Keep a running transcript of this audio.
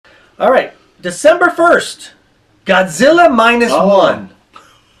All right. December 1st. Godzilla Minus One.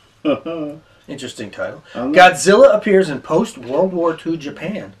 Interesting title. Godzilla appears in post-World War II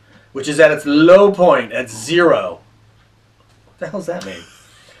Japan, which is at its low point at 0. What the hell does that mean?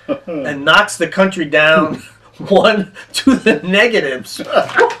 And knocks the country down 1 to the negatives.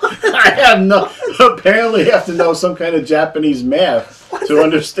 I have no. Apparently, you have to know some kind of Japanese math to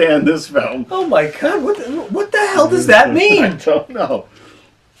understand this film. Oh my God! What the hell does that mean? I don't know.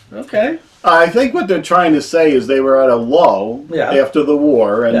 Okay. I think what they're trying to say is they were at a low after the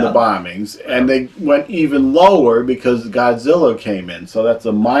war and the bombings, and they went even lower because Godzilla came in. So that's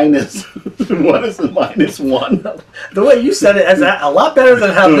a minus. What is the -1? The way you said it is a lot better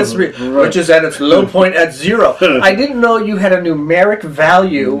than how this which is at its low point at 0. I didn't know you had a numeric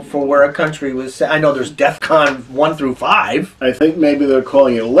value for where a country was. I know there's DEFCON 1 through 5. I think maybe they're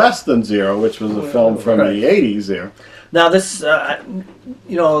calling it less than 0, which was a film from the 80s there. Now this,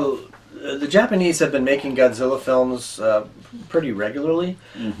 you know, the Japanese have been making Godzilla films pretty regularly,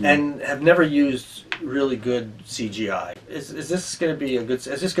 and have never used really good CGI. Is this going to be a good?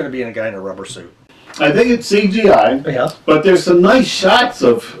 Is this going to be a guy in a rubber suit? I think it's CGI. Yeah. But there's some nice shots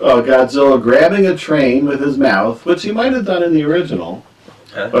of Godzilla grabbing a train with his mouth, which he might have done in the original,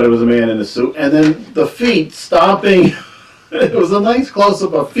 but it was a man in a suit, and then the feet stomping. It was a nice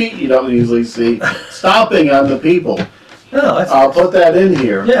close-up of feet you don't usually see stomping on the people. Oh, that's I'll put that in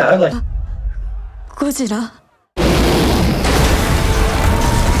here. Yeah, I like. Godzilla.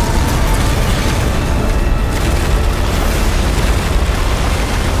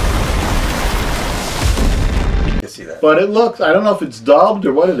 See that. But it looks, I don't know if it's dubbed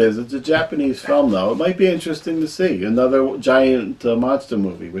or what it is. It's a Japanese film, though. It might be interesting to see. Another giant monster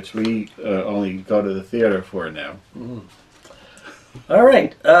movie, which we only go to the theater for now. All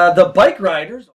right. The bike riders.